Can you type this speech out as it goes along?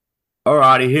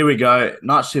Alrighty, here we go.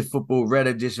 Night Shift Football Red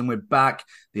Edition. We're back.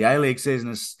 The A-League season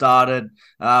has started.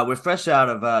 We're fresh out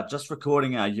of just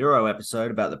recording our Euro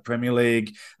episode about the Premier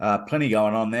League. Plenty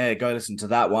going on there. Go listen to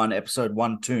that one, episode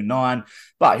 129.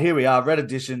 But here we are, Red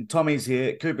Edition. Tommy's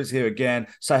here. Cooper's here again.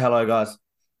 Say hello, guys.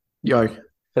 Yo,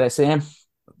 G'day, Sam.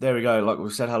 There we go. Like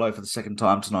we've said hello for the second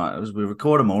time tonight. We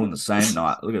record them all in the same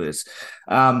night. Look at this.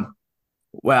 Um,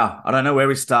 wow. I don't know where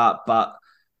we start, but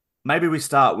maybe we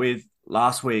start with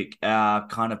last week, our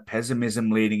kind of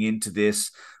pessimism leading into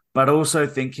this, but also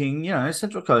thinking,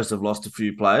 Central Coast have lost a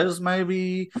few players.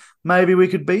 Maybe we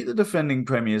could beat the defending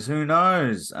premiers. Who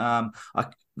knows?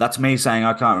 That's me saying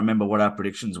I can't remember what our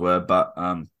predictions were, but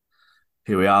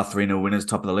here we are, 3-0 winners,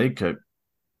 top of the league, Coop.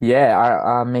 Yeah,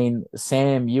 I mean,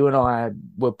 Sam, you and I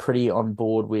were pretty on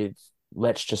board with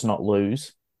let's just not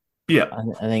lose. Yeah.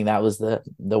 I think that was the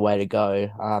way to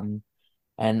go.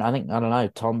 And I don't know,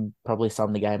 Tom probably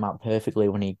summed the game up perfectly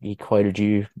when he quoted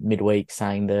you midweek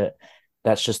saying that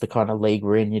that's just the kind of league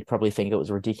we're in. You'd probably think it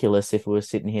was ridiculous if we were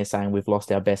sitting here saying we've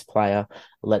lost our best player.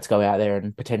 Let's go out there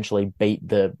and potentially beat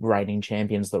the reigning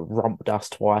champions that romped us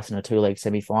twice in a two-leg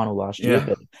semi-final last year. Yeah,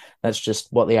 But that's just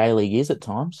what the A-League is at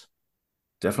times.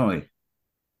 definitely.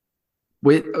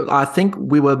 I think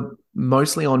we were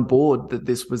mostly on board that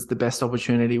this was the best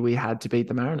opportunity we had to beat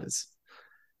the Mariners,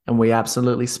 and we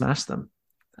absolutely smashed them.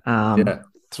 Yeah.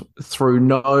 Through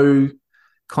no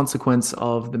consequence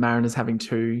of the Mariners having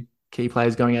two key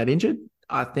players going out injured.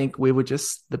 I think we were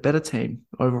just the better team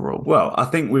overall. Well, I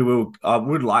think we will. I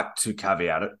would like to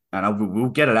caveat it, and we'll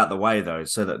get it out the way though,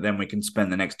 so that then we can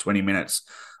spend the next 20 minutes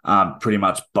pretty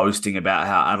much boasting about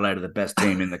how Adelaide are the best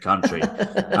team in the country.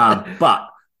 But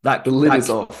that The lid is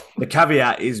off. the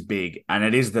caveat is big, and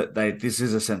it is that this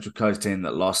is a Central Coast team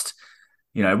that lost.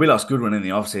 We lost Goodwin in the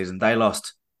offseason. They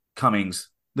lost Cummings,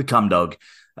 the cum dog,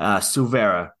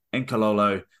 Silvera,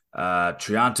 Enkalolo,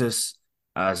 Triantis.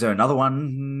 Is there another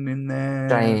one in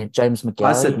there? James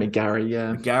I said McGarry. McGarry,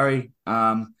 yeah. Gary,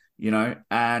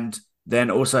 and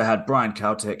then also had Brian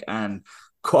Caltech and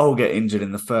Cole get injured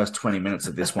in the first 20 minutes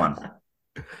of this one.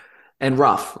 And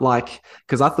rough,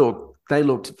 because I thought they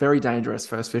looked very dangerous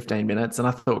first 15 minutes, and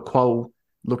I thought Quoll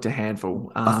looked a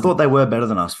handful. I thought they were better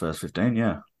than us first 15,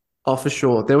 yeah. Oh, for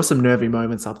sure. There were some nervy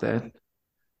moments up there.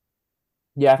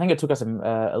 Yeah, I think it took us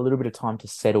a little bit of time to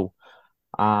settle.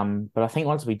 But I think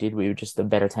once we did, we were just a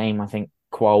better team. I think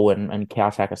Quoll and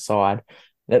Kautak aside,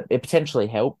 that it potentially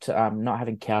helped. Not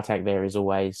having Kautak there is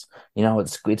always,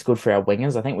 it's good for our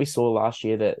wingers. I think we saw last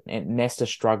year that Nesta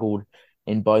struggled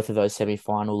in both of those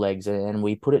semi-final legs, and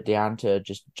we put it down to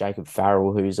just Jacob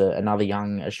Farrell, who's another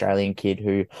young Australian kid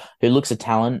who looks a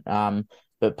talent,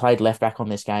 but played left back on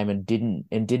this game and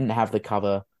didn't have the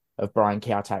cover of Brian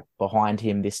Kautak behind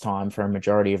him this time for a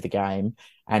majority of the game.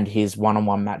 And his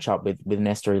one-on-one matchup with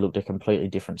Nesta, he looked a completely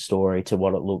different story to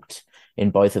what it looked in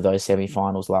both of those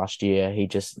semi-finals last year.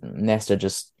 Nesta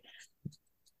just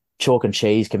chalk and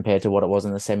cheese compared to what it was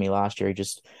in the semi last year. He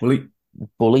just Well, he,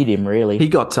 bullied him, really. he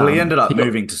ended up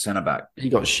moving to centre back. He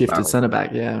got shifted centre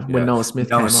back, yeah, when Noah Smith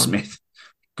came on.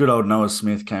 Good old Noah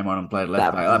Smith came on and played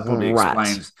left back. That probably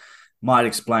might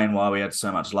explain why we had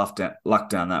so much luck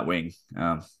down that wing.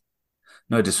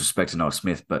 No disrespect to Noah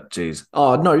Smith, but geez.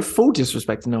 Oh, no, full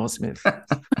disrespect to Noah Smith.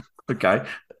 Okay.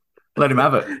 Let him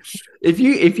have it. If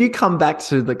you come back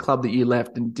to the club that you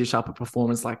left and dish up a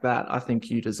performance like that, I think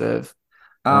you deserve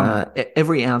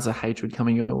every ounce of hatred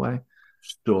coming your way.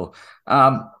 Sure.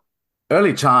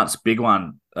 Early chance, big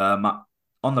one. On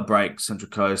the break,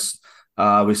 Central Coast.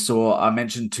 I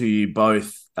mentioned to you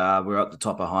both, we're at the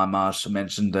top of High Marsh. I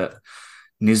mentioned that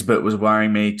Nisbet was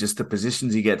worrying me, just the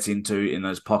positions he gets into in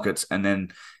those pockets, and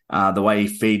then the way he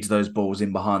feeds those balls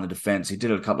in behind the defence. He did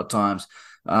it a couple of times.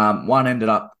 One ended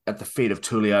up at the feet of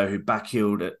Tulio, who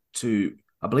backheeled it to,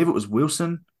 I believe it was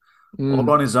Wilson, all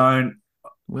on his own.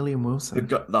 William Wilson.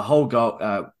 The whole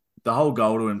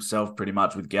goal to himself, pretty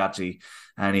much, with Gauci,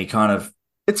 and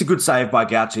it's a good save by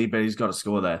Gauci, but he's got to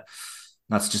score there.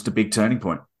 That's just a big turning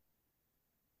point.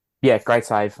 Yeah, great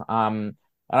save. I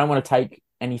don't want to take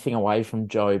anything away from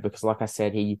Joe because, like I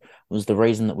said, he was the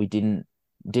reason that we didn't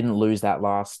lose that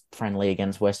last friendly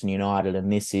against Western United,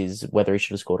 and this is whether he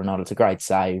should have scored or not. It's a great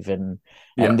save, and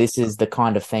this is the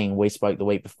kind of thing we spoke the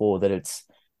week before that it's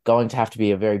going to have to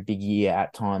be a very big year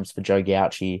at times for Joe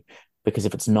Gauci, because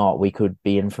if it's not, we could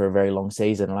be in for a very long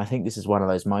season. And I think this is one of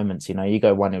those moments. You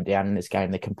go 1-0 down in this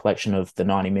game, the complexion of the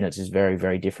 90 minutes is very,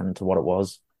 very different to what it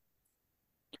was.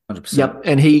 100%. Yep,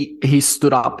 and he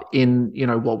stood up in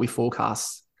what we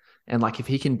forecast, and if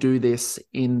he can do this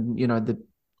in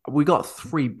we got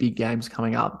 3 big games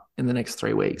coming up in the next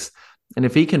 3 weeks, and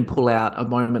if he can pull out a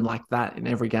moment like that in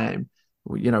every game,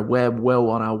 we're well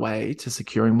on our way to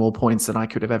securing more points than I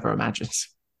could have ever imagined.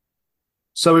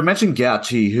 So we mentioned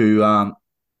Gauchi, who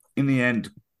in the end,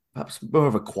 perhaps more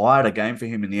of a quieter game for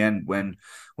him in the end when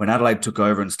Adelaide took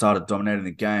over and started dominating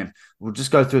the game. We'll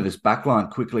just go through this back line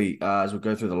quickly as we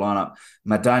go through the lineup.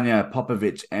 Madania,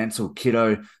 Popovic, Ansel,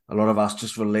 Kiddo. A lot of us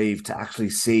just relieved to actually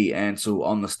see Ansel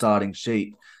on the starting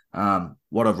sheet.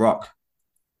 What a rock.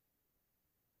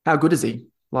 How good is he?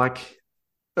 Like,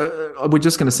 we're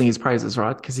just going to sing his praises,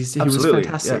 right? Because he was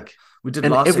fantastic. Yeah. We did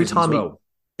and last season as well.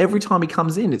 Every time he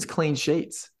comes in, it's clean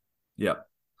sheets. Yeah.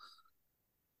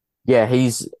 Yeah,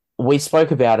 we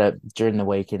spoke about it during the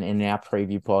week in our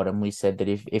preview pod, and we said that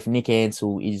if Nick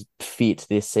Ansell is fit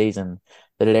this season,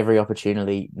 that at every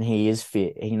opportunity he is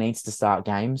fit, he needs to start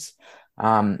games.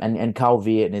 And Carl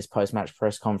Viet in his post-match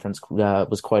press conference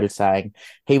was quoted saying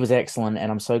he was excellent,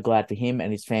 and I'm so glad for him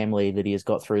and his family that he has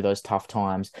got through those tough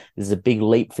times. This is a big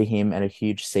leap for him and a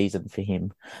huge season for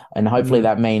him. And hopefully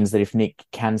that means that if Nick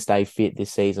can stay fit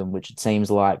this season, which it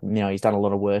seems like, he's done a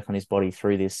lot of work on his body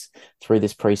through this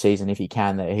preseason, if he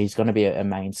can, that he's going to be a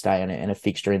mainstay and a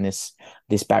fixture in this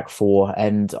back four.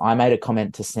 And I made a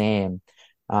comment to Sam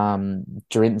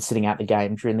during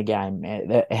the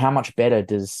game, how much better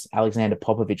does Alexander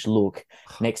Popovic look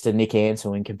next to Nick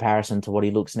Ansell in comparison to what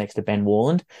he looks next to Ben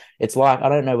Warland? It's like, I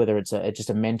don't know whether it's just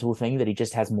a mental thing that he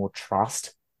just has more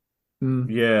trust.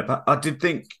 Yeah, but I did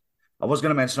think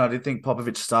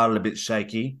Popovic started a bit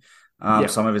shaky.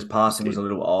 Some of his passing was a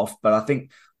little off, but I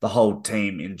think the whole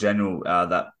team in general,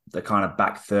 that the kind of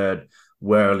back third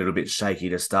were a little bit shaky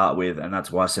to start with, and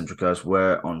that's why Central Coast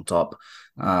were on top.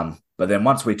 But then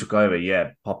once we took over,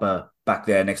 Popper back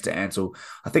there next to Ansell,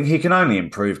 I think he can only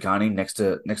improve, can't he? Next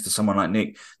to someone like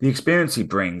Nick, the experience he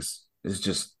brings is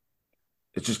just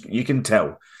you can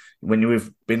tell when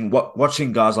you've been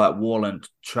watching guys like Warland,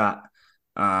 Tratt,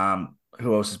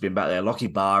 who else has been back there? Lockie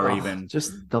Barr, even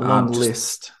just the long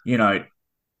list.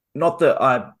 Not that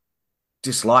I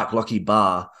dislike Lockie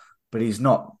Barr, but he's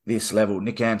not this level.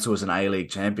 Nick Ansell is an A-League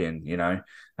champion, and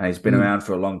he's been around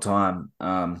for a long time.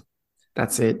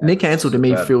 That's it. Nick Ansell to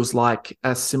me feels like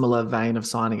a similar vein of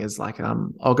signing as like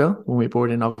Ogre when we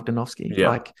brought in Ogdenovsky. Yeah.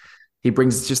 Like he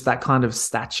brings just that kind of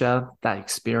stature, that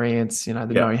experience, the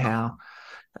know-how.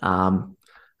 I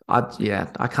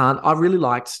really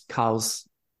liked Carl's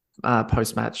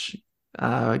post-match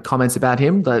comments about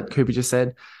him that Cooper just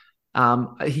said.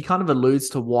 He kind of alludes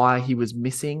to why he was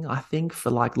missing, I think, for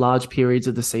like large periods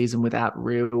of the season without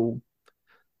real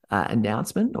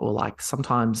announcement, or like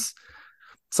sometimes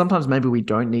maybe we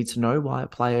don't need to know why a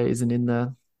player isn't in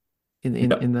the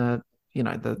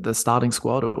the starting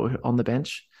squad or on the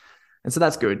bench. And so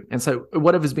that's good. And so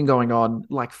whatever's been going on,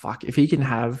 like, fuck, if he can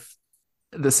have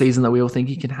the season that we all think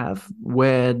he can have,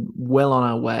 we're well on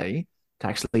our way to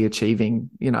actually achieving,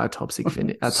 a top six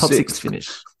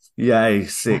finish. Yay,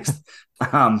 sixth.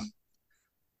 I'll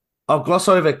gloss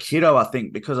over Kiddo, I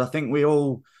think, because I think we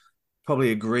all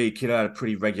probably agree Kiddo had a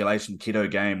pretty regulation Kiddo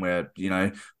game where,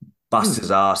 busts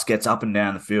his ass, gets up and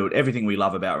down the field, everything we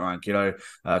love about Ryan Kiddo.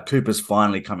 Cooper's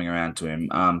finally coming around to him.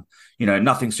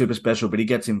 Nothing super special, but he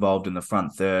gets involved in the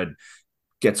front third,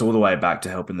 gets all the way back to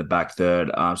help in the back third.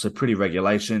 So pretty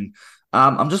regulation. I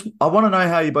want to know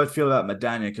how you both feel about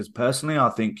Madania, because personally, I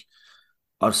think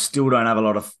I still don't have a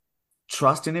lot of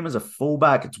trust in him as a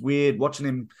fullback. It's weird watching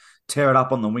him tear it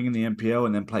up on the wing in the NPL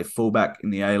and then play fullback in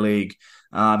the A-League.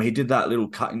 He did that little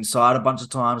cut inside a bunch of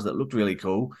times that looked really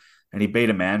cool. And he beat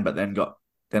a man, but then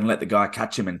let the guy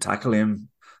catch him and tackle him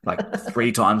like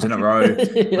 3 times in a row.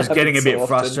 It was getting a bit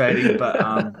frustrating. But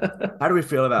how do we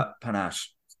feel about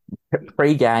Panache?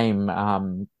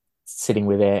 Pre-game, sitting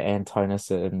with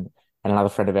Antonis and another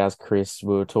friend of ours, Chris,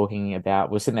 we were sitting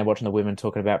there watching the women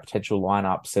talking about potential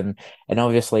lineups, and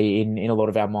obviously in a lot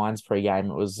of our minds pre-game,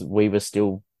 we were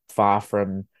still far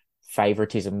from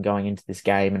favoritism going into this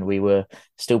game, and we were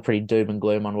still pretty doom and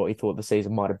gloom on what we thought the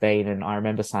season might have been. And I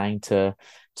remember saying to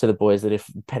the boys that if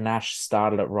Panache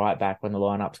started at right back when the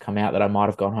lineups come out, that I might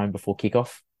have gone home before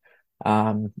kickoff.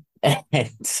 And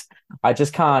I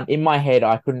just can't, in my head,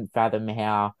 I couldn't fathom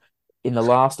how in the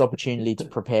last opportunity to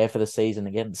prepare for the season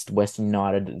against Western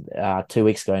United 2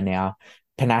 weeks ago now,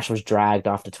 Panache was dragged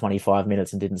after 25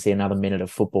 minutes and didn't see another minute of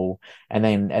football, and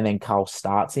then Carl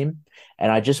starts him.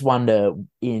 And I just wonder,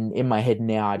 in my head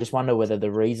now, I just wonder whether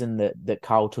the reason that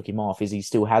Carl took him off is he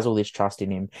still has all this trust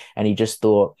in him, and he just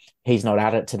thought, he's not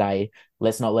at it today,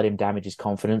 let's not let him damage his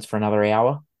confidence for another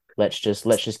hour. Let's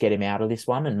just get him out of this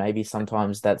one. And maybe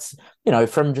sometimes that's,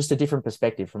 from just a different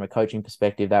perspective, from a coaching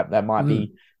perspective, that might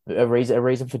be a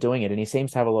reason for doing it. And he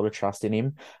seems to have a lot of trust in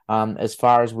him. As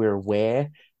far as we're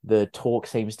aware, the talk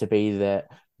seems to be that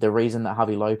the reason that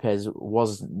Javi Lopez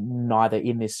was neither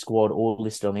in this squad or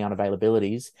listed on the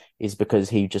unavailabilities is because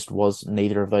he just was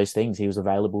neither of those things. He was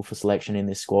available for selection in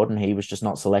this squad, and he was just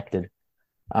not selected.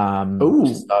 Oh,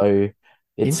 So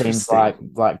it seems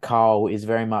interesting. like Carl is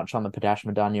very much on the Padash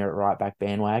Madanya at right back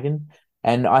bandwagon.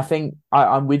 And I think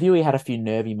I'm with you. He had a few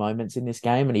nervy moments in this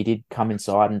game, and he did come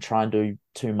inside and try and do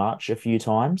too much a few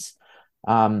times.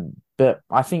 But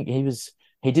I think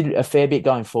he did a fair bit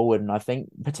going forward, and I think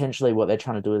potentially what they're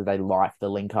trying to do is they like the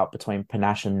link up between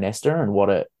Panache and Nesta and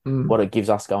what Mm. it gives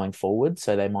us going forward.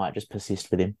 So they might just persist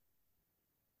with him.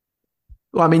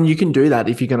 Well, I mean, you can do that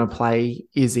if you're going to play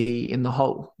Izzy in the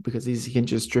hole because Izzy can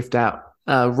just drift out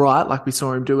right, like we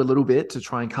saw him do a little bit to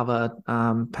try and cover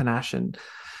Panache and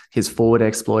his forward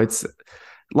exploits.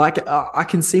 Like, I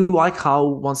can see why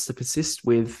Carl wants to persist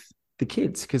with the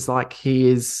kids because, like, he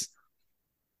is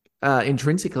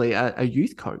intrinsically a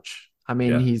youth coach. I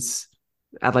mean, Yeah. he's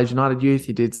Adelaide United youth.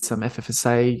 He did some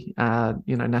FFSA,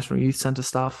 National Youth Centre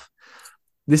stuff.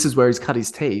 This is where he's cut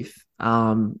his teeth.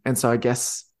 And so I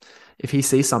guess if he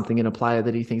sees something in a player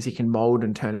that he thinks he can mold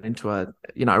and turn into a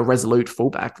resolute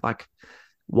fullback, like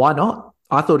why not?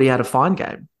 I thought he had a fine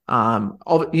game.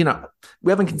 We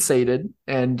haven't conceded,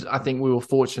 and I think we were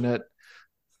fortunate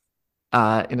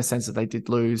in a sense that they did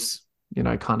lose,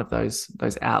 kind of those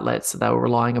outlets that they were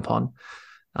relying upon.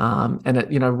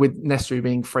 With Nestri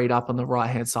being freed up on the right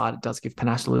hand side, it does give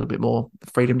Panache a little bit more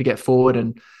freedom to get forward,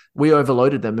 and we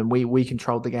overloaded them and we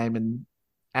controlled the game in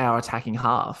our attacking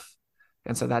half.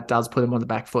 And so that does put him on the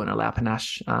back foot and allow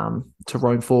Panache to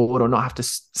roam forward or not have to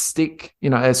stick,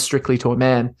 as strictly to a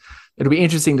man. It'll be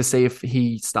interesting to see if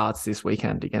he starts this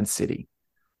weekend against City.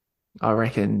 I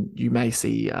reckon you may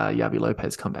see Yavi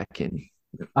Lopez come back in.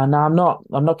 No,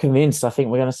 I'm not convinced. I think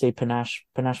we're going to see Panache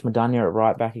Madanya at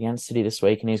right back against City this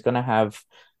week, and he's going to have,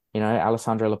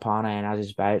 Alessandro Lapane and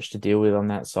Aziz Bayic to deal with on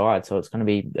that side. So it's going to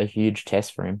be a huge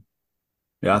test for him.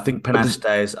 Yeah, I think Panache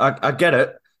stays. I get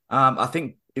it. I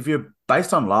think if you're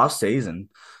based on last season,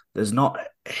 there's not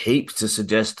heaps to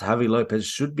suggest Javi Lopez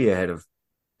should be ahead of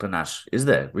Panache, is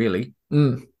there, really?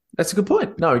 That's a good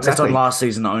point. No, Based on exactly. last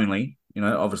season only,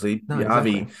 obviously, No, Javi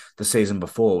exactly. the season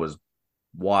before was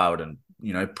wild and,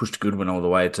 pushed Goodwin all the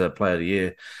way to Player of the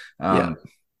Year. Yeah.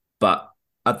 But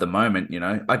at the moment,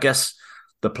 I guess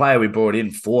the player we brought in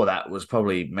for that was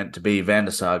probably meant to be Van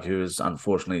der Sar, who is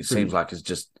unfortunately seems like is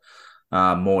just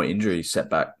more injury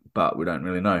setback, but we don't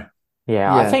really know.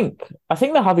 Yeah, Yeah. I think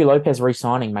the Javi Lopez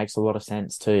re-signing makes a lot of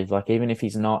sense too. Like even if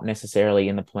he's not necessarily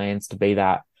in the plans to be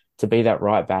that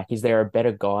right back, is there a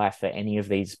better guy for any of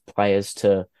these players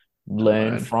to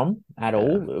learn from at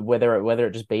all? Whether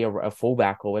it just be a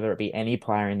fullback or whether it be any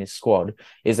player in this squad,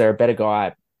 is there a better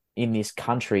guy in this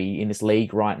country, in this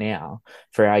league right now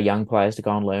for our young players to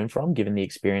go and learn from, given the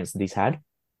experience that he's had?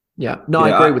 Yeah. No,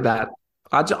 I agree with that.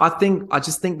 I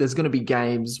just think there's going to be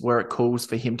games where it calls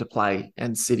for him to play,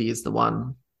 and City is the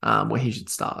one where he should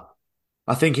start.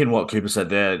 I think in what Cooper said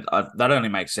there, that only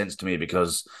makes sense to me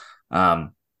because,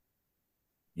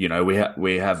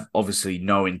 we have obviously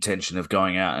no intention of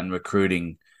going out and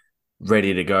recruiting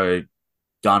ready to go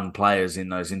gun players in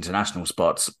those international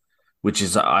spots, which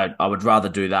is I would rather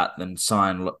do that than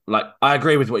sign. Like I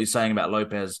agree with what you're saying about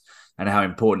Lopez and how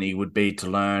important he would be to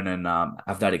learn and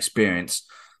have that experience,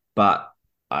 but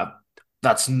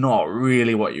that's not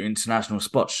really what your international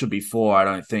spots should be for. I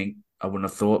don't think. I wouldn't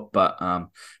have thought, but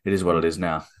it is what it is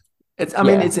now. It's an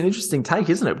interesting take,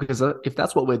 isn't it? Because if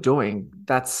that's what we're doing,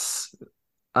 that's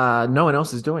no one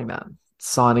else is doing that.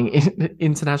 Signing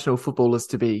international footballers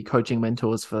to be coaching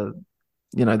mentors for,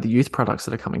 the youth products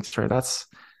that are coming through. That's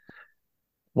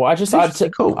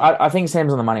cool. I think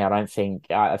Sam's on the money. I think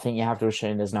you have to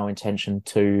assume there's no intention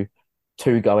to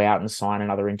go out and sign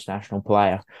another international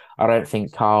player. I don't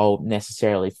think Carl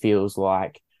necessarily feels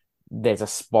like there's a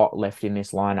spot left in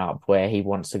this lineup where he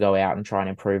wants to go out and try and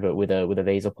improve it with a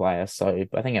visa player. So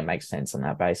I think it makes sense on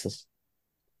that basis.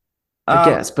 I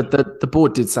guess, but the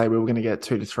board did say we were going to get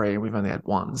 2 to 3, and we've only had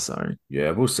 1. So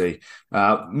yeah, we'll see.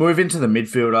 Move into the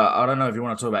midfield. I don't know if you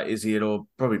want to talk about Izzy at all.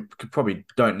 Probably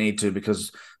don't need to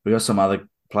because we got some other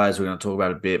players we're going to talk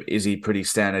about a bit. Izzy, pretty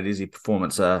standard Izzy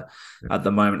performance at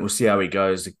the moment. We'll see how he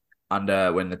goes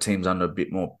when the team's under a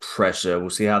bit more pressure. We'll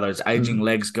see how those aging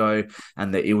legs go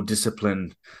and the ill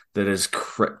discipline that has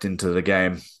crept into the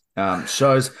game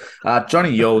shows.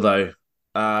 Johnny Yule though,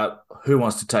 who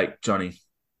wants to take Johnny?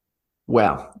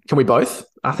 Wow. Can we both?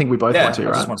 I think we both want to,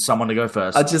 right? I just want someone to go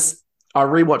first. I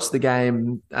rewatched the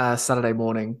game Saturday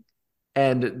morning,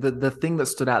 and the thing that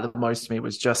stood out the most to me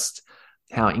was just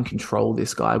how in control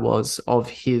this guy was of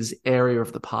his area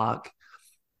of the park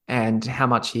and how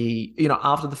much he,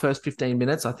 after the first 15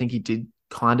 minutes, I think he did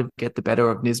kind of get the better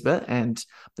of Nisbet. And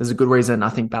there's a good reason I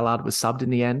think Ballard was subbed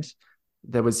in the end.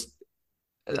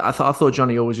 I thought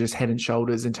Johnny Orr was just head and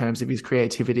shoulders in terms of his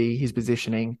creativity, his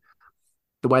positioning,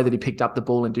 the way that he picked up the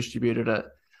ball and distributed it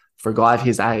for a guy of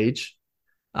his age.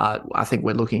 I think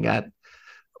we're looking at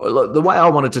the way I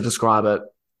wanted to describe it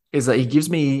is that he gives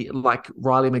me like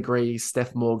Riley McGree,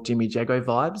 Steph Morg, Jimmy Jago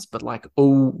vibes, but like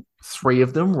all three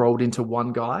of them rolled into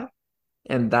one guy.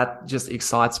 And that just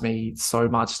excites me so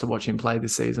much to watch him play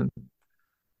this season.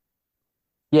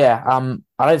 Yeah,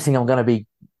 I don't think I'm going to be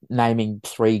naming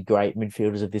three great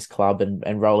midfielders of this club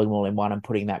and rolling them all in one and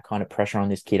putting that kind of pressure on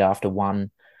this kid after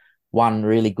one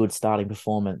really good starting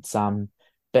performance.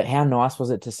 But how nice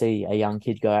was it to see a young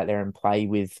kid go out there and play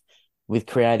with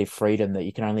creative freedom that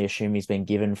you can only assume he's been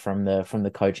given from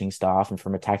the coaching staff and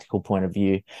from a tactical point of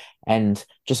view, and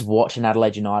just watch an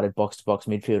Adelaide United box to box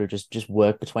midfielder just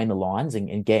work between the lines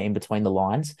and get in between the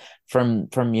lines from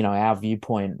our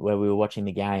viewpoint where we were watching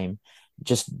the game.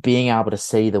 Just being able to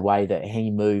see the way that he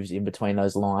moves in between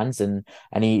those lines, and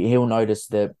he'll notice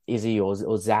that Izzy or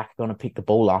Zach are going to pick the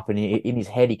ball up, and in his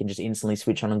head he can just instantly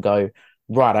switch on and go,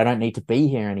 right, I don't need to be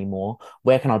here anymore.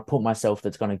 Where can I put myself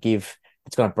that's going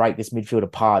to break this midfield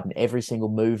apart? And every single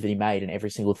move that he made and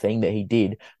every single thing that he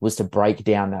did was to break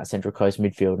down that Central Coast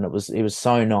midfield, and it was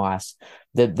so nice.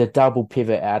 The double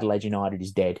pivot at Adelaide United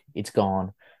is dead. It's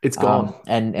gone. It's gone.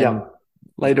 And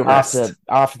later rest.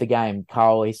 After the game,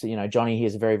 Carl, he said, Johnny here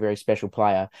is a very, very special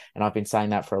player. And I've been saying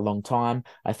that for a long time.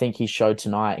 I think he showed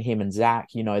tonight, him and Zach,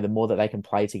 the more that they can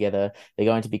play together, they're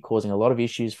going to be causing a lot of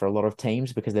issues for a lot of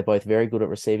teams because they're both very good at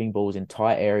receiving balls in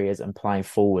tight areas and playing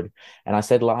forward. And I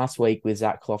said last week with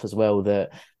Zach Clough as well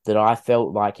that I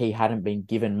felt like he hadn't been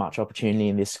given much opportunity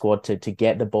in this squad to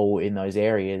get the ball in those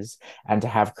areas and to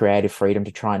have creative freedom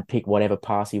to try and pick whatever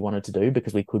pass he wanted to do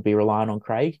because we could be relying on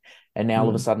Craig. And now all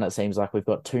of a sudden it seems like we've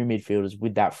got two midfielders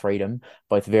with that freedom,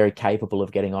 both very capable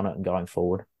of getting on it and going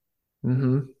forward.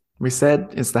 Mm-hmm. We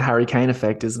said it's the Harry Kane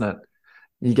effect, isn't it?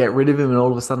 You get rid of him and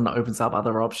all of a sudden it opens up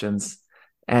other options.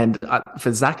 And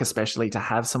for Zach especially, to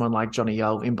have someone like Johnny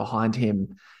Yull in behind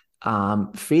him,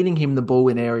 feeding him the ball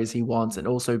in areas he wants and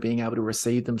also being able to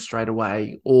receive them straight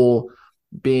away or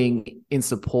being in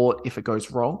support if it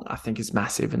goes wrong, I think is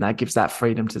massive. And that gives that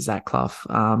freedom to Zach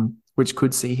Clough, which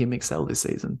could see him excel this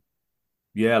season.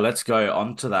 Yeah, let's go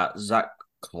on to that. Zach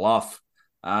Clough.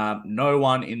 No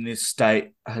one in this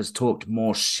state has talked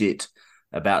more shit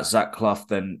about Zach Clough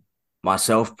than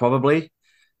myself, probably.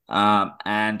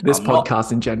 And this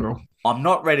podcast in general. I'm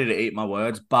not ready to eat my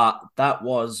words, but that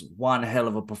was one hell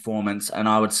of a performance. And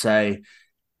I would say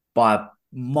by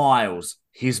miles,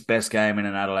 his best game in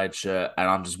an Adelaide shirt. And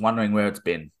I'm just wondering where it's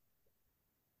been.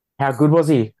 How good was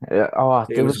he?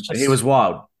 He was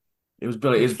wild. It was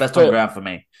brilliant. He was best on ground for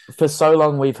me. For so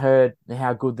long, we've heard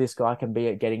how good this guy can be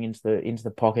at getting into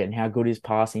the pocket and how good his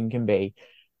passing can be.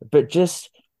 But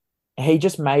he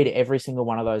just made every single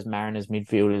one of those Mariners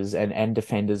midfielders and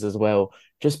defenders as well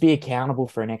just be accountable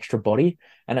for an extra body.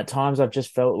 And at times I've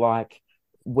just felt like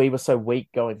we were so weak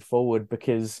going forward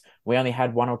because we only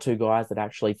had one or two guys that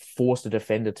actually forced a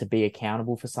defender to be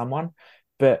accountable for someone.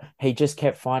 But he just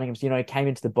kept finding him. He came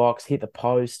into the box, hit the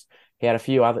post. He had a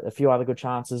few other good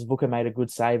chances. Booker made a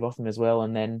good save off him as well.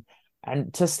 And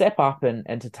to step up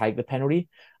and to take the penalty.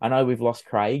 I know we've lost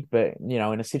Craig, but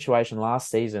in a situation last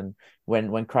season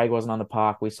when Craig wasn't on the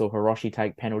park, we saw Hiroshi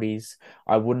take penalties.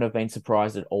 I wouldn't have been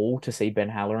surprised at all to see Ben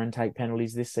Halloran take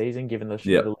penalties this season, given the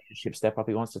leadership step up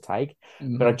he wants to take.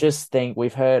 Mm-hmm. But I just think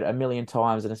we've heard a million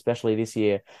times, and especially this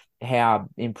year, how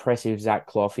impressive Zach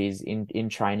Clough is in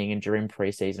training and during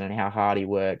preseason and how hard he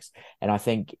works. And I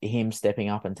think him stepping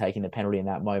up and taking the penalty in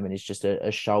that moment is just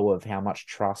a show of how much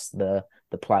trust the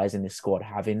players in this squad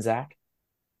have in Zach.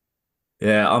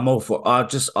 Yeah, I'm all for.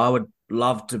 I would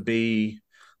love to be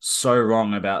so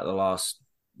wrong about the last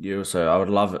year or so. I would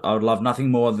love nothing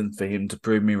more than for him to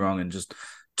prove me wrong and just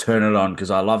turn it on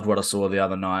because I loved what I saw the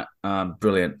other night.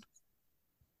 Brilliant,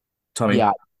 Tommy.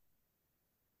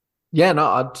 Yeah, no,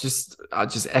 I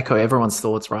just echo everyone's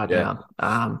thoughts right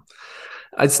now.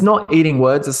 It's not eating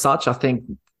words as such. I think,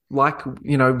 like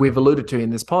we've alluded to in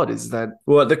this pod, is that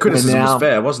the criticism was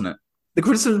fair, wasn't it? The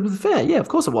criticism was fair. Yeah, of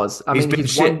course it was. He's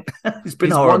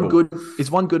been horrible. His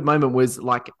one good moment was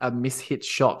like a mishit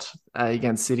shot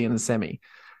against City in the semi.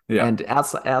 Yeah. And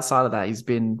outside of that, he's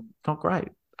been not great.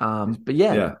 But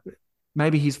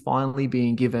maybe he's finally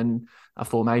being given a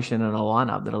formation and a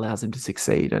lineup that allows him to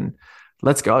succeed. And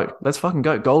let's go. Let's fucking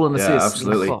go. Goal and assist.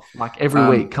 Absolutely. Like every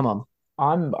week. Come on.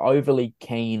 I'm overly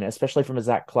keen, especially from a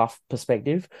Zach Clough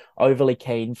perspective, overly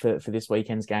keen for this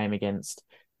weekend's game against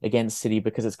City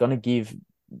because it's going to give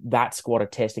that squad a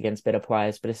test against better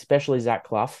players, but especially Zach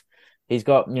Clough. He's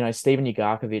got, Steven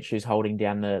Ugarkovic, who's holding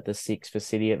down the six for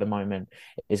City at the moment,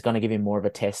 is going to give him more of a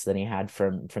test than he had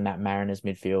from that Mariners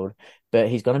midfield. But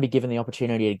he's going to be given the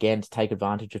opportunity again to take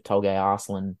advantage of Tolgay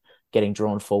Arslan getting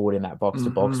drawn forward in that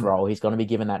box-to-box role. He's going to be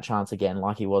given that chance again,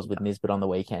 like he was with Nisbet on the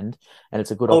weekend. And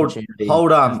it's a good opportunity.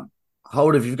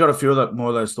 Hold. If you've got a few more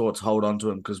of those thoughts, hold on to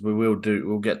them, because we'll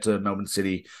get to Melbourne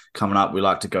City coming up. We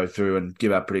like to go through and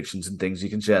give our predictions and things. You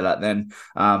can share that then.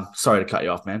 Sorry to cut you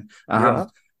off, man. Yeah.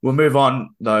 We'll move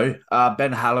on, though.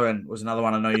 Ben Halloran was another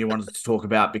one I know you wanted to talk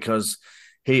about, because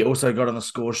he also got on the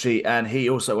score sheet. And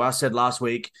I said last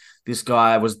week, this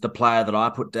guy was the player that I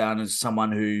put down as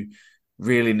someone who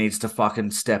really needs to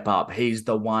fucking step up. He's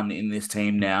the one in this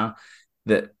team now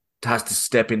that has to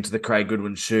step into the Craig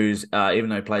Goodwin shoes, even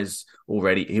though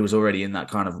he was already in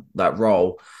that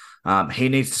role. He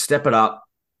needs to step it up,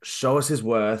 show us his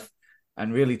worth,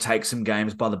 and really take some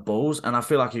games by the balls. And I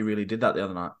feel like he really did that the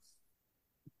other night.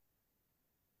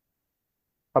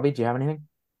 Bobby, do you have anything?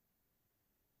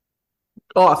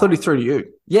 Oh, I thought he threw to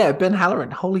you. Yeah, Ben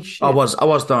Halloran. Holy shit. I was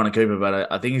throwing a Cooper,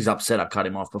 but I think he's upset I cut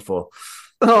him off before.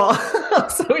 Oh,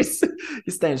 so he's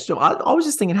staying strong. I was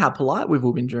just thinking how polite we've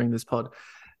all been during this pod.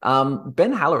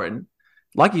 Ben Halloran,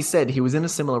 like you said, he was in a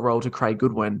similar role to Craig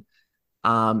Goodwin.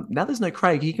 Now there's no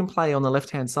Craig. He can play on the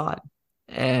left-hand side.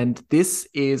 And this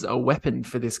is a weapon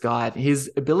for this guy.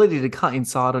 His ability to cut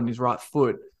inside on his right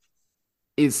foot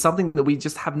is something that we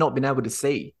just have not been able to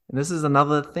see. And this is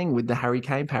another thing with the Harry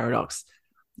Kane paradox.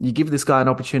 You give this guy an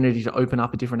opportunity to open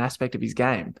up a different aspect of his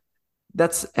game.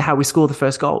 That's how we score the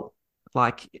first goal.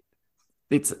 Like,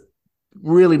 it's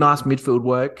really nice midfield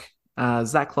work.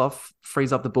 Zach Clough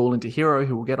frees up the ball into Hero,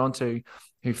 who we'll get onto,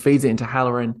 who feeds it into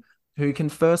Halloran, who can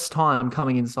first time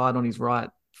coming inside on his right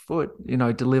foot,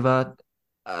 deliver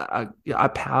a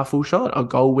powerful shot, a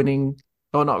goal-winning,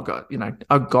 or not,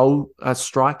 a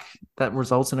strike that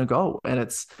results in a goal. And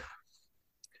it's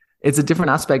a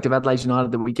different aspect of Adelaide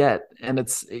United that we get. And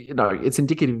it's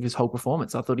indicative of his whole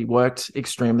performance. I thought he worked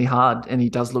extremely hard, and he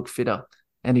does look fitter,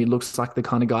 and he looks like the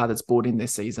kind of guy that's bought in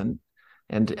this season.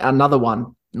 And another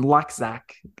one, like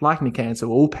Zach, like Nick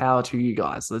Ansell, all power to you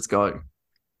guys. Let's go.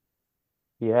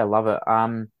 Yeah, love it.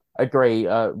 Agree.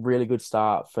 Really good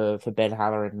start for Ben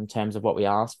Halloran in terms of what we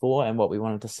asked for and what we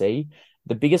wanted to see.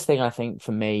 The biggest thing I think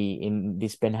for me in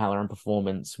this Ben Halloran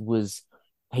performance was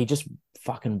he just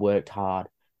fucking worked hard.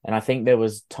 And I think there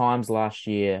was times last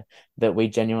year that we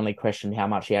genuinely questioned how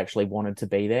much he actually wanted to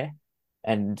be there,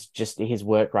 and just his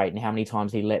work rate and how many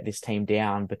times he let this team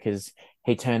down because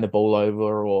he turned the ball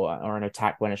over or an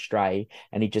attack went astray,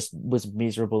 and he just was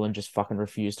miserable and just fucking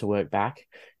refused to work back.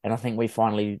 And I think we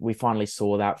finally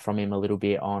saw that from him a little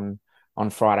bit on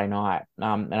Friday night.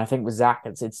 And I think with Zach,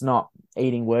 it's not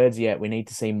eating words yet. We need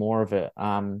to see more of it.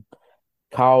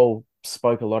 Carl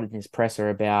spoke a lot in his presser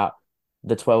about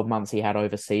the 12 months he had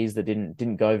overseas that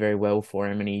didn't go very well for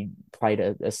him, and he played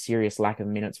a serious lack of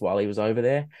minutes while he was over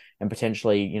there, and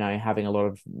potentially, having a lot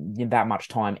of that much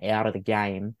time out of the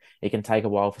game, it can take a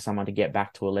while for someone to get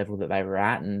back to a level that they were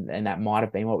at, and that might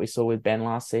have been what we saw with Ben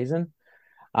last season.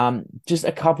 Just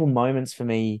a couple moments for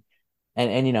me,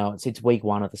 and it's week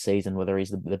one of the season, whether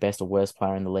he's the best or worst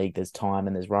player in the league, there's time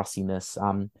and there's rustiness.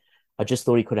 I just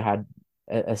thought he could have had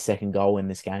a second goal in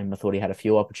this game. I thought he had a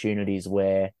few opportunities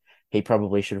where he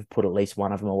probably should have put at least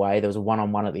one of them away. There was a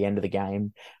one-on-one at the end of the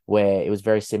game where it was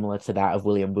very similar to that of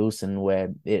William Wilson, where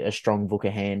a strong Booker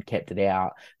hand kept it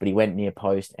out, but he went near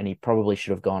post, and he probably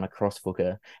should have gone across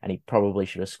Booker, and he probably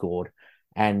should have scored.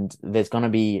 And there's gonna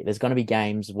be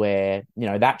games where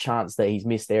that chance that he's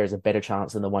missed there is a better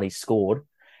chance than the one he scored,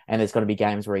 and there's going to be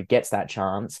games where he gets that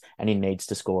chance and he needs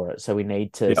to score it. So we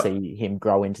need to see him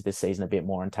grow into this season a bit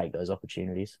more and take those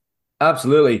opportunities.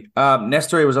 Absolutely.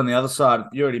 Nestory was on the other side.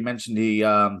 You already mentioned he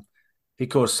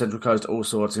caused Central Coast all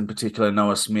sorts. In particular,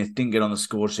 Noah Smith didn't get on the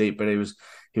score sheet, but he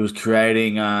was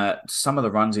creating some of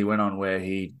the runs he went on where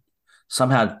he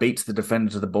somehow beats the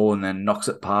defender to the ball and then knocks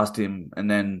it past him, and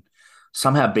then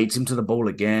somehow beats him to the ball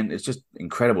again. It's just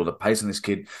incredible, the pace on this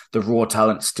kid. The raw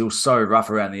talent, still so rough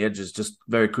around the edges. Just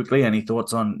very quickly, any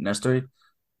thoughts on Nestory?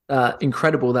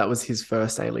 Incredible. That was his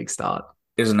first A-League start.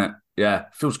 Isn't it? Yeah.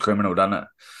 Feels criminal, doesn't it?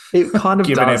 It kind of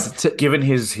does. Given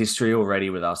his history already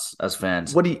with us as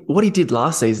fans. What he did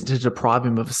last season to deprive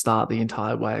him of a start the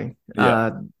entire way. Yeah.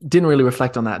 Didn't really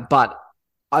reflect on that. But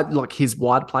I like his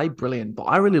wide play, brilliant. But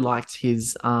I really liked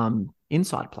his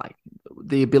inside play.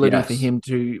 The ability for him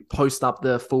to post up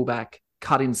the fullback,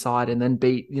 cut inside, and then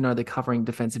beat, the covering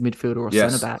defensive midfielder or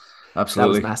centre back.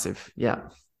 Absolutely. That was massive. Yeah.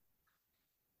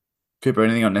 Cooper,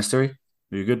 anything on Nestory?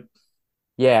 Are you good?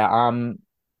 Yeah.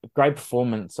 great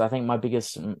performance. I think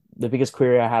the biggest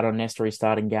query I had on Nesta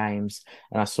starting games,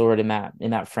 and I saw it in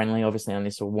that friendly, obviously on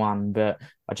this one, but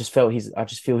I just feel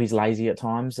he's lazy at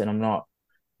times, and I'm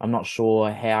not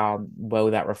sure how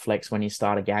well that reflects when you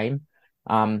start a game.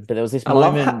 But there was this I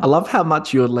moment. love how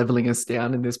much you're leveling us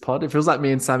down in this pod. It feels like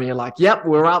me and Sammy are like, "Yep,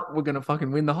 we're up. We're gonna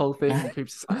fucking win the whole thing." And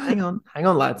keeps hang on,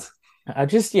 lads.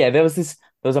 There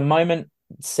was a moment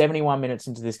 71 minutes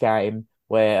into this game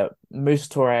where Musa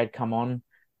Toure had come on,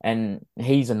 and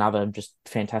he's another just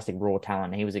fantastic raw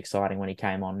talent. He was exciting when he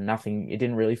came on. It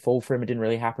didn't really fall for him. It didn't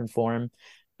really happen for him.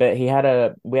 But we had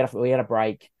a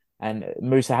break, and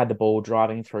Musa had the ball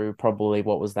driving through probably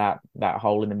what was that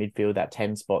hole in the midfield, that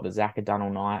 10 spot that Zach had done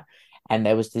all night. And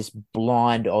there was this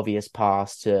blind, obvious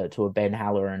pass to a Ben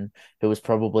Halloran, who was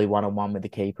probably one-on-one with the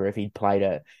keeper if he'd played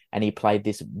it. And he played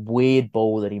this weird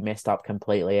ball that he messed up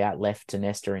completely out left to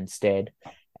Nesta instead.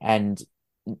 And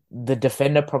the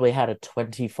defender probably had a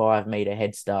 25-meter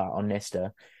head start on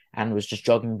Nesta and was just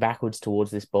jogging backwards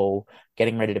towards this ball,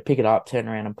 getting ready to pick it up, turn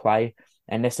around and play.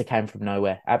 And Nesta came from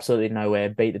nowhere, absolutely nowhere,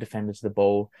 beat the defender to the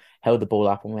ball, held the ball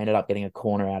up, and we ended up getting a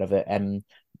corner out of it. And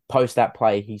post that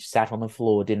play, he sat on the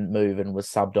floor, didn't move, and was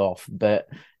subbed off. But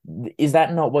is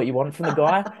that not what you want from the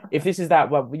guy? If this is that,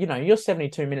 well, you're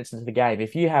 72 minutes into the game.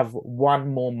 If you have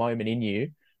one more moment in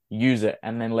you, use it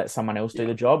and then let someone else do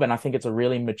the job. And I think it's a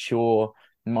really mature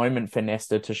moment for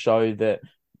Nesta to show that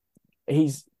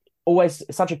he's always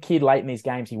such a kid late in these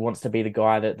games. He wants to be the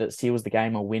guy that seals the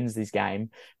game or wins this game.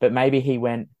 But maybe he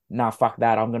went, nah, fuck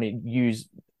that. I'm going to use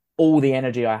all the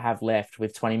energy I have left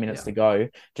with 20 minutes to go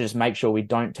to just make sure we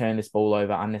don't turn this ball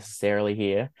over unnecessarily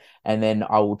here. And then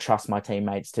I will trust my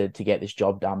teammates to get this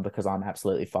job done because I'm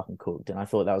absolutely fucking cooked. And I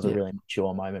thought that was a really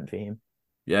mature moment for him.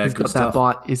 Yeah, he's good got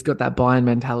stuff. he's got that Bayern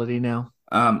mentality now.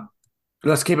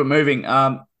 Let's keep it moving.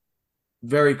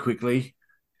 Very quickly,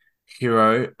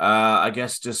 Hero, I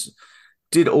guess just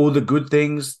did all the good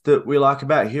things that we like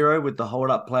about Hero with the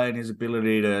hold-up play and his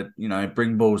ability to,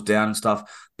 bring balls down and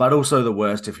stuff, but also the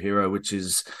worst of Hero, which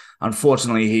is,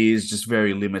 unfortunately, he is just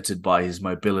very limited by his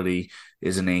mobility,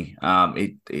 isn't he?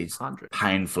 He's 100.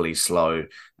 painfully slow,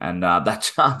 and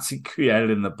that chance he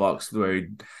created in the box where he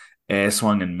air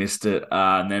swung and missed it,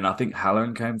 and then I think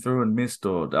Halloran came through and missed,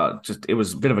 or just it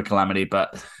was a bit of a calamity,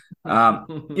 but,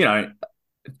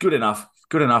 good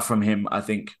enough from him, I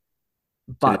think.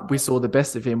 But we saw the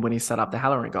best of him when he set up the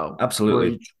Halloran goal.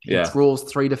 Absolutely. Where he draws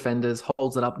three defenders,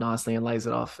 holds it up nicely and lays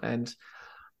it off. And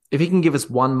if he can give us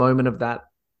one moment of that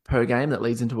per game that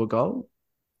leads into a goal,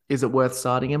 is it worth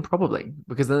starting him? Probably,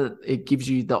 because then it gives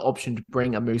you the option to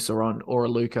bring a Musa on or a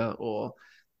Luca or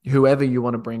whoever you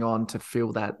want to bring on to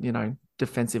fill that,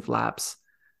 defensive lapse.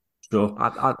 Sure.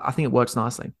 I think it works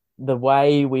nicely. The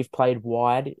way we've played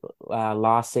wide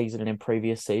last season and in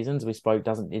previous seasons,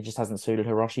 it just hasn't suited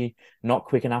Hiroshi. Not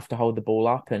quick enough to hold the ball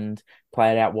up and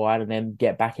play it out wide and then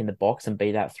get back in the box and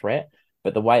be that threat.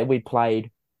 But the way we played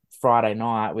Friday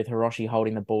night with Hiroshi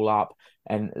holding the ball up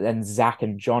and Zach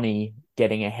and Johnny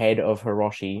getting ahead of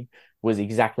Hiroshi was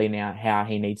exactly now how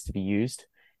he needs to be used.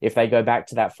 If they go back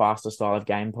to that faster style of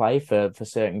gameplay for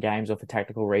certain games or for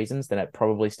tactical reasons, then it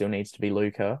probably still needs to be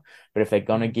Luca. But if they're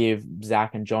going to give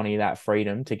Zach and Johnny that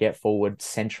freedom to get forward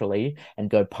centrally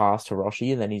and go past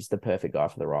Hiroshi, then he's the perfect guy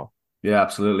for the role. Yeah,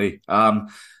 absolutely.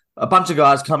 A bunch of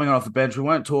guys coming off the bench. We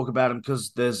won't talk about them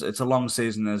because it's a long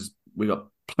season. We got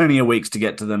plenty of weeks to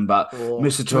get to them. But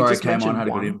Mr. Torre came on, had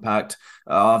a good impact.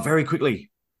 Very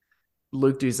quickly,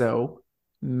 Luke Duzel,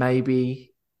 maybe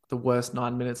the worst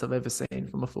 9 minutes I've ever seen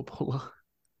from a footballer.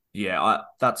 Yeah,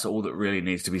 that's all that really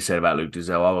needs to be said about Luke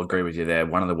Duzel. I'll agree with you there.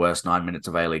 One of the worst 9 minutes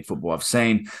of A-League football I've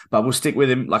seen. But we'll stick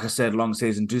with him. Like I said, long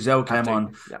season. Duzel came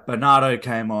on. Yep. Bernardo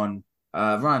came on.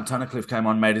 Ryan Tunnicliffe came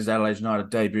on, made his Adelaide United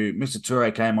debut. Mr.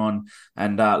 Toure came on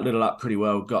and lit it up pretty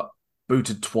well. Got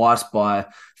booted twice by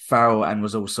Farrell and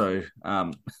was also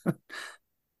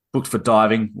booked for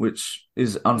diving, which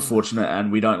is unfortunate and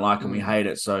we don't like and we hate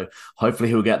it. So hopefully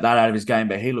he'll get that out of his game,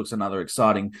 but he looks another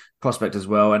exciting prospect as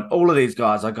well. And all of these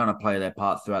guys are going to play their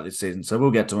part throughout this season. So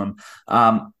we'll get to them.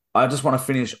 I just want to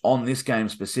finish on this game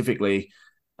specifically.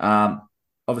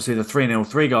 Obviously the 3-0,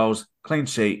 3 goals, clean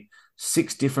sheet,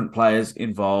 6 different players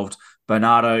involved.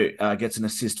 Bernardo gets an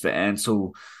assist for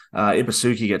Ansel.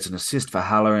 Ibasuki gets an assist for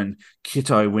Halloran.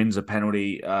 Kito wins a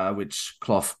penalty, which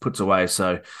Clough puts away.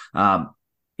 So,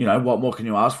 what more can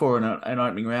you ask for in an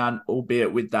opening round,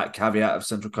 albeit with that caveat of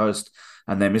Central Coast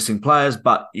and they're missing players,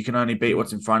 but you can only beat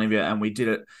what's in front of you. And we did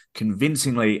it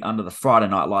convincingly under the Friday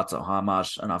night lights at High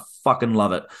Marsh, and I fucking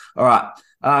love it. All right,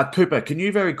 Cooper, can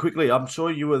you very quickly? I'm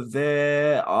sure you were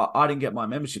there. I didn't get my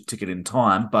membership ticket in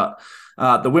time, but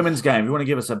the women's game. You want to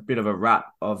give us a bit of a wrap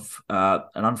of an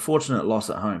unfortunate loss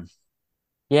at home?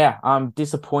 Yeah,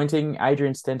 disappointing.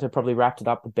 Adrian Stenter probably wrapped it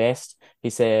up the best. He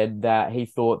said that he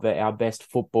thought that our best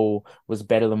football was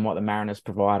better than what the Mariners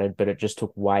provided, but it just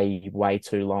took way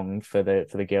too long for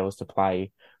the girls to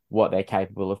play what they're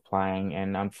capable of playing.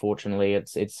 And unfortunately,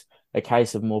 it's a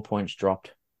case of more points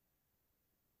dropped.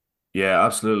 Yeah,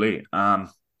 absolutely.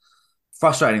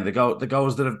 Frustrating. The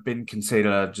goals that have been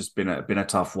conceded have just been a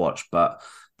tough watch, but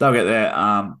they'll get there.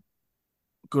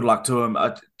 Good luck to them.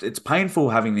 It's painful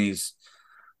having these.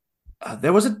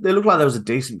 There looked like there was a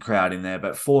decent crowd in there,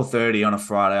 but 4:30 on a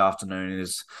Friday afternoon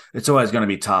it's always going to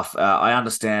be tough. I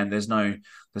understand there's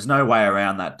no way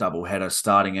around that double header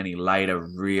starting any later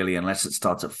really, unless it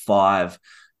starts at 5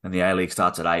 and the A League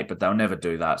starts at 8, but they'll never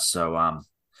do that. So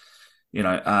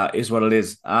is what it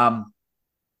is.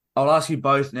 I'll ask you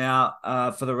both now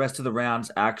for the rest of the round's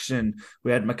action.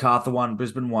 We had Macarthur 1,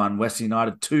 Brisbane 1, West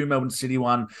United 2, Melbourne City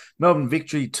 1, Melbourne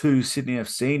Victory 2, Sydney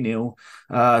FC 0.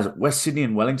 West Sydney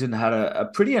and Wellington had a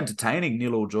pretty entertaining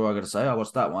 0-0 draw, I got to say. I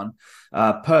watched that one.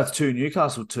 Perth 2,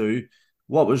 Newcastle 2.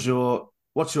 What's your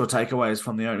takeaways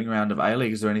from the opening round of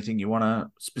A-League? Is there anything you want to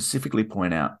specifically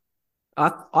point out?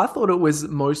 I thought it was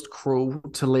most cruel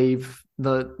to leave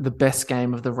the best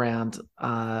game of the round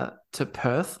to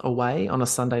Perth away on a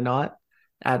Sunday night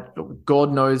at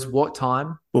God knows what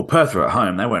time. Well, Perth were at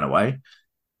home. They went away.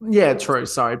 Yeah, true.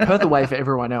 Sorry. Perth away for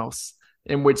everyone else,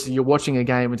 in which you're watching a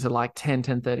game until like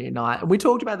 10:30 at night. And we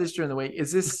talked about this during the week.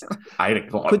 Is this 8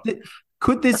 o'clock?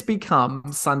 Could this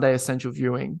become Sunday essential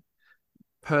viewing?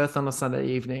 Perth on a Sunday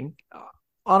evening?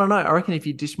 I don't know. I reckon if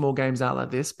you dish more games out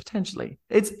like this, potentially.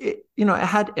 It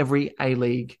had every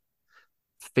A-League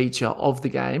feature of the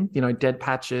game, dead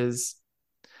patches,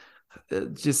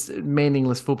 just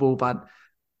meaningless football. But,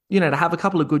 to have a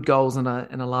couple of good goals and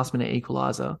a last-minute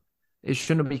equaliser, it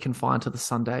shouldn't be confined to the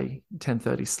Sunday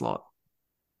 10:30 slot.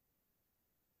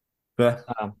 Yeah.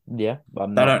 Yeah.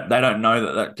 They don't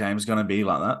know that game's going to be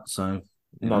like that, so...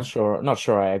 Not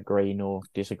sure I agree nor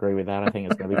disagree with that. I think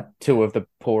it's going to be two of the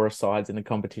poorer sides in the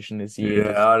competition this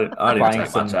year. Yeah, I didn't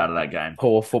take much out of that game.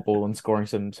 Poor football and scoring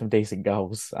some decent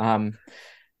goals. Sammy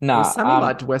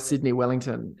liked West Sydney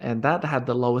Wellington, and that had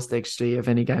the lowest XG of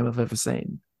any game I've ever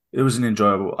seen. It was an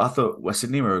enjoyable. I thought West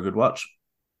Sydney were a good watch.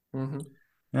 Mm-hmm.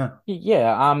 Yeah.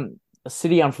 Yeah.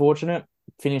 City unfortunate.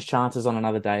 Finished chances on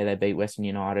another day. They beat Western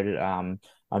United.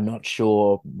 I'm not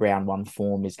sure round one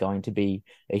form is going to be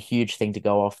a huge thing to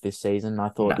go off this season. I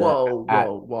thought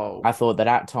Whoa. I thought that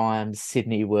at times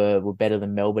Sydney were better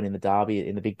than Melbourne in the derby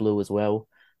in the Big Blue as well.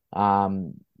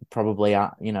 Probably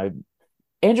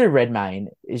Andrew Redmayne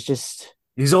is just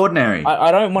he's ordinary.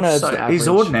 I don't want to. He's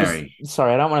ordinary.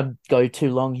 Sorry, I don't want to go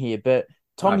too long here, but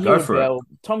Tom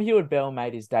Hewitt-Bell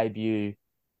made his debut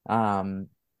on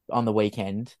the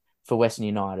weekend for Western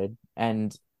United,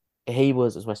 and it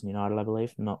was Western United, I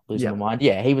believe. I'm not losing my mind.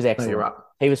 Yeah, he was excellent. No, you're right.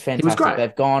 He was fantastic. He was great.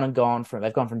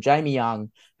 They've gone from Jamie Young,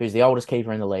 who's the oldest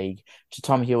keeper in the league, to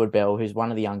Tom Hewitt-Bell, who's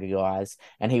one of the younger guys,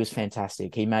 and he was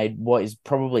fantastic. He made what is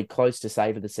probably close to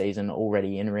save of the season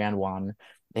already in round one.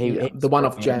 The one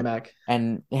off J-Mac.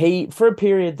 And for a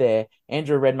period there,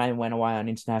 Andrew Redmayne went away on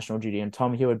international duty and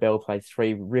Tom Hewitt-Bell played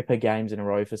 3 ripper games in a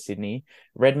row for Sydney.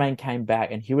 Redmayne came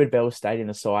back and Hewitt-Bell stayed in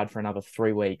the side for another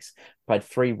 3 weeks, played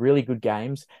 3 really good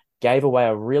games, gave away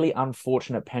a really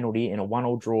unfortunate penalty in a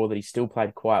 1-1 draw that he still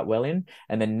played quite well in,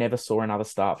 and then never saw another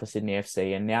start for Sydney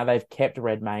FC. And now they've kept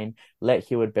Redmayne, let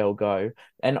Hewitt-Bell go.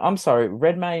 And I'm sorry,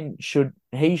 Redmayne should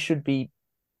be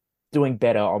doing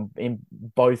better in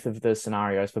both of the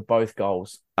scenarios for both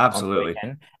goals. Absolutely.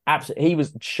 Absolutely. He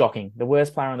was shocking. The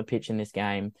worst player on the pitch in this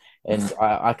game. And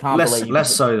I can't believe...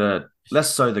 Less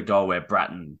so the goal where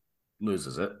Bratton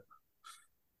loses it.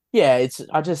 Yeah,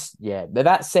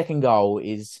 that second goal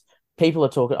is... People are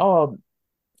talking,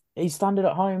 he stunned it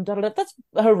at home. That's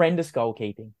horrendous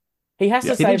goalkeeping. He has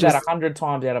to save that 100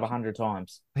 times out of 100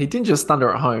 times. He didn't just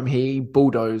thunder at home. He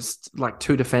bulldozed like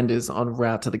 2 defenders en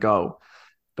route to the goal.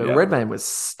 But Redmayne was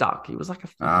stuck. He was like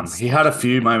he had a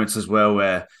few moments as well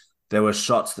where there were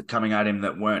shots that coming at him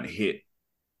that weren't hit.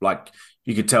 Like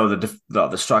you could tell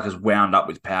the strikers wound up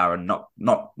with power and not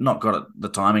got the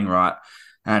timing right.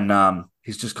 And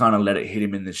he's just kind of let it hit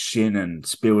him in the shin and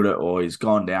spilled it, or he's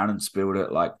gone down and spilled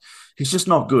it. Like he's just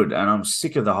not good. And I'm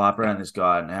sick of the hype around this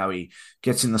guy and how he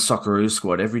gets in the Socceroos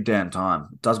squad every damn time.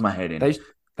 It does my head in.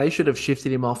 They should have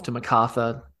shifted him off to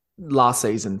Macarthur last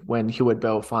season when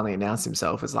Hewitt-Bell finally announced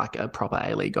himself as like a proper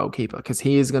A-League goalkeeper, because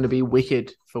he is going to be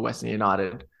wicked for Western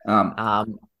United.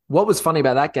 What was funny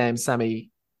about that game,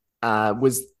 Sammy,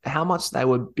 was how much they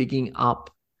were bigging up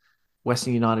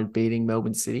Western United beating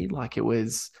Melbourne City. Like it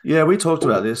was, Yeah, we talked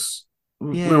about this. We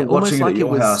were yeah, watching almost it at like it your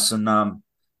was house, and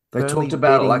they Burnley talked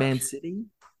about it beating like, Man City.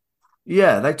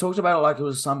 yeah, they talked about it like it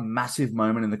was some massive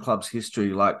moment in the club's history.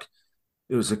 Like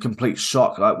it was a complete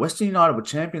shock. Like Western United were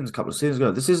champions a couple of seasons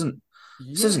ago. This isn't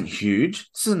Yeah. huge.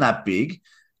 This isn't that big.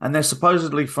 And they're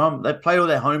supposedly they play all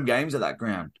their home games at that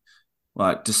ground.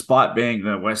 Like, despite being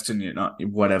the Western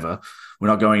United, whatever, we're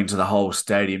not going into the whole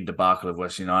stadium debacle of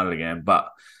Western United again. But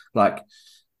like,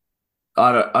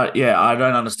 I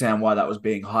don't understand why that was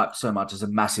being hyped so much as a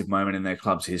massive moment in their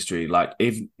club's history. Like,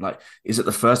 even like, is it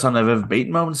the first time they've ever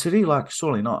beaten Melbourne City? Like,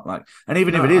 surely not. Like, and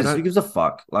even if No, it I is, don't. who gives a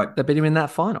fuck? Like, They beat him in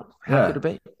that final. How could yeah,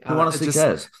 it be? who It honestly just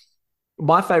cares?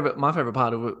 my favorite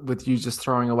part of it with you just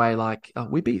throwing away like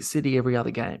we beat City every other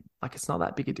game. Like it's not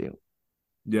that big a deal.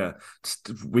 Yeah,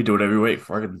 we do it every week.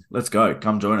 Fucking, let's go.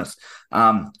 Come join us.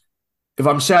 If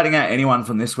I'm shouting out anyone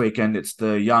from this weekend, it's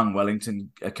the young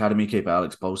Wellington Academy keeper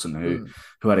Alex Bolson, Mm,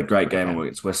 who had a great great game game.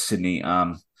 against West Sydney.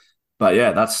 But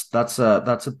yeah, that's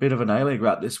a bit of an A-League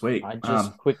wrap this week. I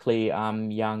just quickly,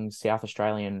 young South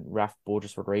Australian Raf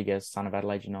Borges Rodriguez, son of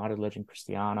Adelaide United legend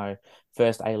Cristiano,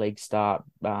 first A-League start,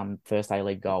 first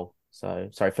A-League goal. So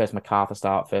sorry, first MacArthur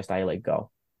start, first A-League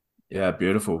goal. Yeah,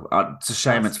 beautiful. It's a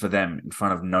shame Nice. it's for them in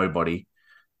front of nobody.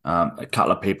 A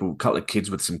couple of people, a couple of kids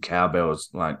with some cowbells.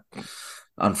 Like,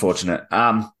 unfortunate.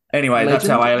 Anyway, that's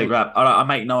Legend. our A League wrap. I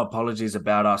make no apologies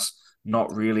about us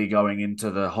not really going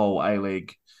into the whole A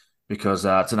League because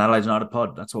it's an Adelaide United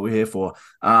pod. That's what we're here for.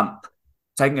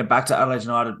 Taking it back to Adelaide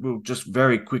United, we'll just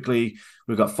very quickly.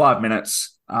 We've got 5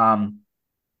 minutes.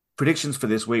 Predictions for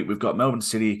this week. We've got Melbourne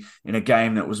City in a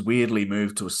game that was weirdly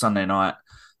moved to a Sunday night.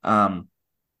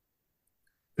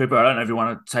 Cooper, I don't know if you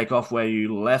want to take off where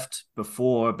you left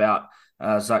before about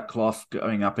Zach Clough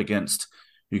going up against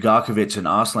Ugarkovic and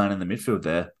Arslan in the midfield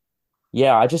there.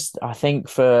 Yeah, I think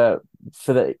for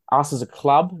us as a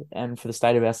club and for the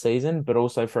state of our season, but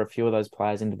also for a few of those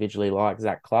players individually, like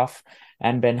Zach Clough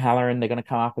and Ben Halloran, they're going to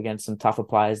come up against some tougher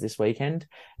players this weekend,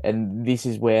 and this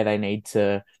is where they need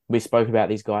to. We spoke about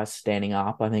these guys standing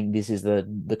up. I think this is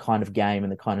the kind of game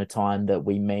and the kind of time that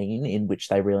we mean in which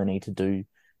they really need to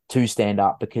stand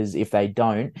up, because if they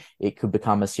don't, it could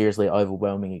become a seriously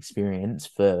overwhelming experience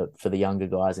for the younger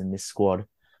guys in this squad.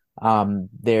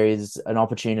 There is an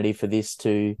opportunity for this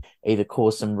to either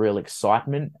cause some real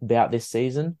excitement about this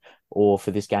season or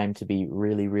for this game to be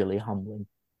really, really humbling.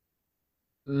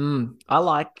 I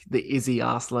like the Izzy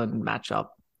Arslan matchup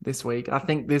this week. I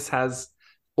think this has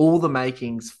all the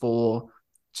makings for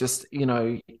just,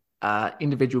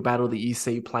 individual battle that you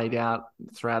see played out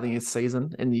throughout the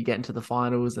season, and you get into the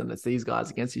finals and it's these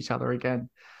guys against each other again.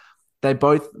 They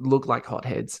both look like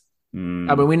hotheads. I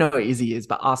mean, we know Izzy is,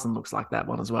 but Arslan looks like that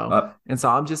one as well. And so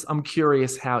I'm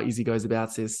curious how Izzy goes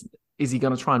about this. Is he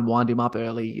going to try and wind him up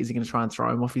early? Is he going to try and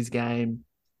throw him off his game?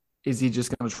 Is he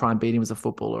just going to try and beat him as a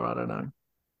footballer? I don't know.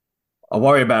 I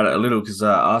worry about it a little because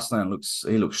Arslan looks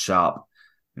sharp,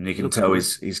 and you can Looks tell good.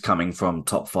 he's coming from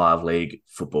top five league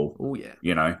football. Oh yeah.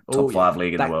 Top Oh five yeah.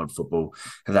 league in the That world football.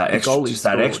 That the extra, goal he just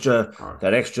that scored. extra, Oh.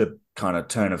 that extra kind of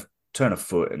turn of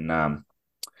foot, and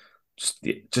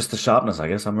just the sharpness. I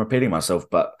guess I'm repeating myself,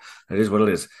 but it is what it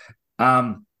is.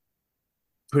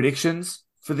 Predictions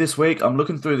for this week. I'm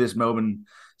looking through this Melbourne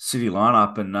City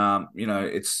lineup, and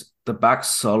it's the back's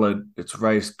solid. It's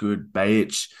Race good,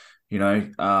 Bajic,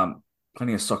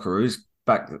 plenty of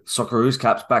Socceroos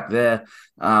caps back there.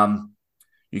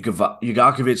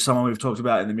 Ugarkovic, someone we've talked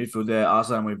about in the midfield there.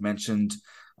 Arslan, we've mentioned.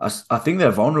 I think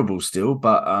they're vulnerable still,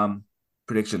 but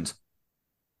predictions.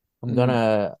 I'm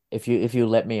gonna if you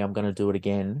let me, I'm gonna do it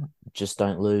again. Just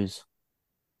don't lose.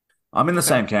 I'm in the Okay.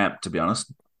 same camp, to be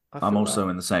honest. I I'm feel also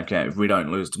that. in the same camp. If we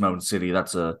don't lose to Melbourne City,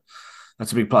 that's a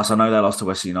big plus. I know they lost to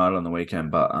Western United on the weekend,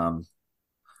 but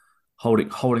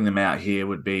holding them out here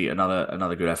would be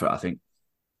another good effort, I think.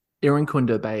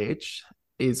 Irankunda Bajic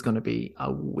is going to be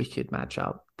a wicked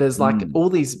matchup. There's like all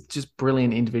these just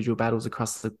brilliant individual battles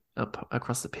across the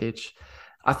pitch.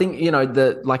 I think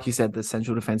like you said, the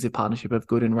central defensive partnership of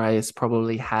Good and Reyes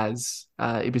probably has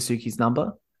Ibisuki's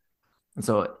number, and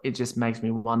so it just makes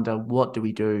me wonder, what do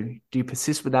we do? Do you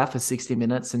persist with that for 60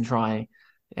 minutes and try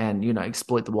and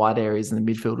exploit the wide areas and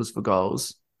the midfielders for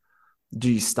goals?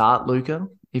 Do you start Luca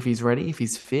if he's ready, if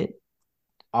he's fit?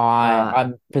 I'm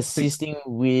Stick, persisting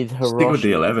with stick with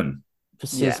the Hiroshi. 11.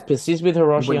 Yeah, persist with you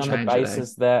Hiroshi wouldn't on the change it, eh?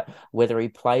 basis that whether he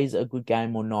plays a good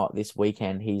game or not this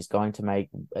weekend, he's going to make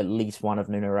at least one of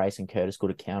Nuno Race and Curtis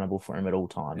Good accountable for him at all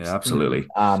Yeah, times. absolutely.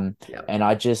 Yeah, And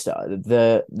I just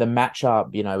the matchup,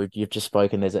 you've just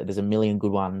spoken. There's a million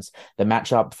good ones. The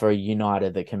matchup for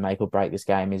United that can make or break this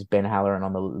game is Ben Halloran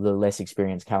on the less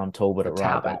experienced Callum Talbot for at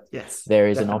right back. Talbot, yes, There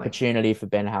is an definitely. opportunity for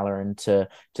Ben Halloran to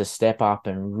step up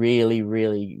and really,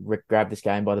 really grab this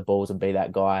game by the balls and be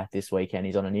that guy this weekend.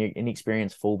 He's on an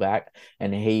inexperienced fullback,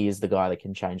 and he is the guy that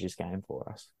can change this game for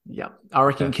us. Yeah, I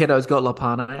reckon Yeah. Keto's got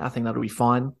Lapane. I think that'll be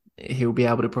fine. He'll be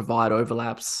able to provide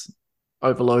overlaps,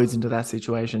 overloads into that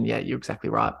situation. Yeah, you're exactly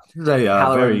right. They are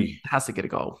Halloran very. has to get a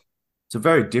goal. It's a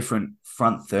very different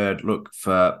front third look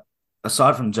for,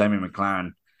 aside from Jamie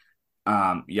McLaren,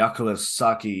 Yakula,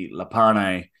 Saki,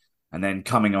 Lapane, and then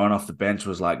coming on off the bench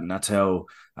was like Natel,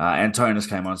 Antonis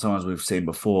came on, someone we've seen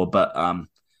before. But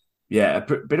yeah,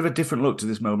 bit of a different look to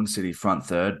this Melbourne City front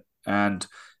third. And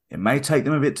it may take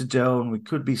them a bit to gel, and we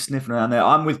could be sniffing around there.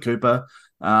 I'm with Cooper.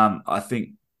 I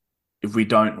think if we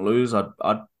don't lose,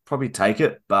 I'd probably take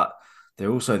it, but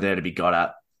they're also there to be got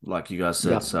at, like you guys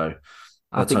said. Yep. So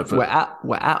I let's hope think for.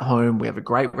 we're at home. We have a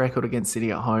great record against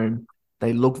City at home.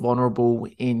 They look vulnerable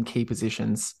in key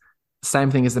positions.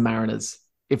 Same thing as the Mariners.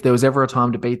 If there was ever a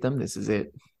time to beat them, this is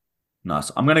it.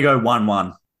 Nice. I'm going to go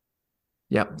 1-1.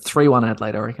 Yep. 3-1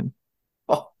 Adelaide, I reckon.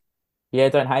 Oh, Yeah,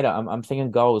 don't hate it. I'm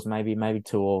thinking goals, maybe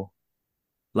 2-2.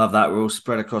 love that. We're all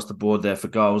spread across the board there for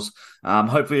goals.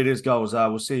 Hopefully it is goals.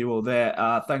 We'll see you all there.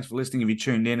 Thanks for listening. If you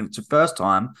tuned in, if it's your first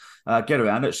time, get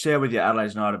around it. Share with your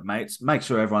Adelaide United mates. Make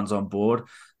sure everyone's on board.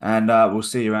 And we'll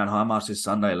see you around High March this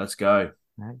Sunday. Let's go.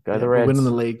 Go Yeah, the we're winning Reds.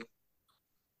 the league.